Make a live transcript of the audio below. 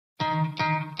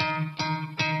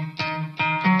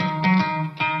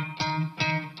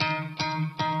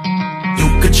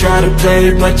try to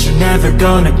play, but you're never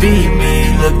gonna beat me.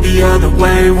 Look the other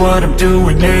way, what I'm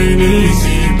doing ain't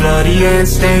easy. Bloody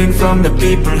hands stained from the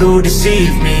people who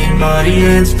deceive me. Muddy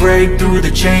hands break through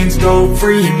the chains, go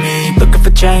free me. Looking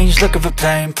for change, looking for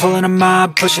pain, pulling a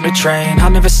mob, pushing a train. I'll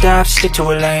never stop, stick to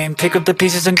a lane, pick up the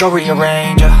pieces and go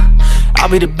rearrange. I'll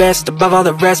be the best above all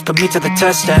the rest, put me to the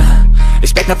test,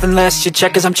 expect nothing less, you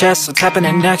check as I'm chess, what's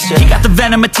happening next, He got the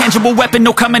venom, a tangible weapon,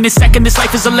 no coming in second. This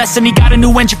life is a lesson, he got a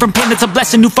new engine from pain, that's a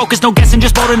blessing. New focus, no guessing,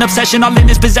 just bold and obsession, all in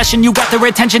his possession. You got their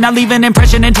attention, I'll leave an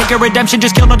impression and take a redemption.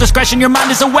 Just kill, no discretion, your mind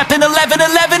is a weapon.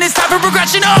 11-11, it's time for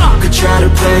progression, You could try to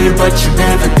play, but you're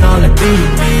never gonna beat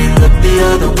me. Look the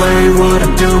other way, what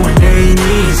I'm doing ain't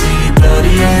easy.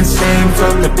 Bloody hands stained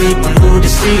from the people who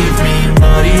deceive me.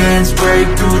 Muddy hands break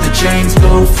through the chains,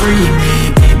 go free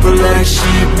me. People like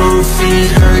sheep move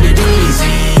feet, hurt it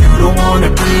easy. You don't wanna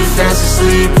be fast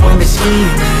asleep when they're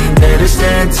scheming. Better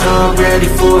stand tall, ready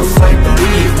for a fight,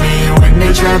 believe me. When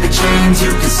they drag the chains, you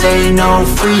can say no,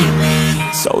 free me.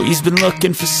 So he's been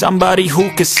looking for somebody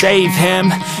who could save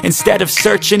him, instead of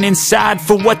searching inside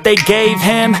for what they gave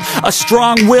him. A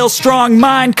strong will, strong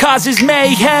mind causes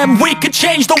mayhem. We could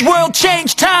change the world,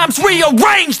 change times,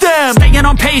 rearrange them. Staying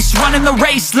on pace, running the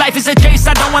race. Life is a chase,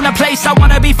 I don't want a place, I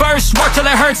wanna be first. Work till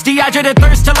it hurts, dehydrated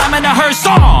thirst till I'm in a hearse.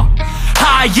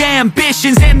 High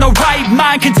ambitions in the right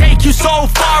mind can take you so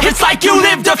far. It's like you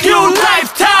lived a few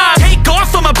lifetimes. Take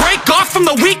off, I'ma break off from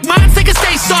the weak minds. They can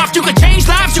stay soft, you can change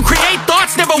lives, you create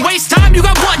thoughts, never waste time. You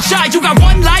got one shot, you got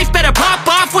one life, better pop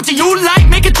off. What do you like?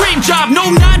 Make a dream job. No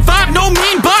 9-5, no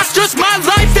mean boss, just my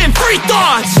life and free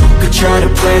thoughts. You could try to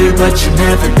play, but you're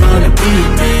never gonna beat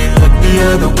me. Look the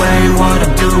other way, what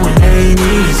I'm doing ain't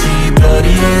easy.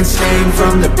 Bloody hands stained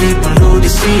from the people who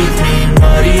deceive me.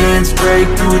 Muddy hands break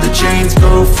through the chains,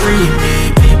 go free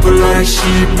me. People like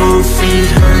sheep move feet,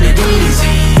 hurt it easy.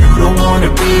 You don't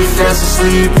wanna be fast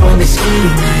asleep when they're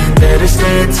scheming. Better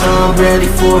stand tall, ready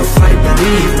for a fight,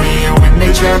 believe me. When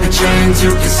they drag the chains, you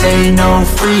can say no,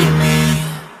 free me.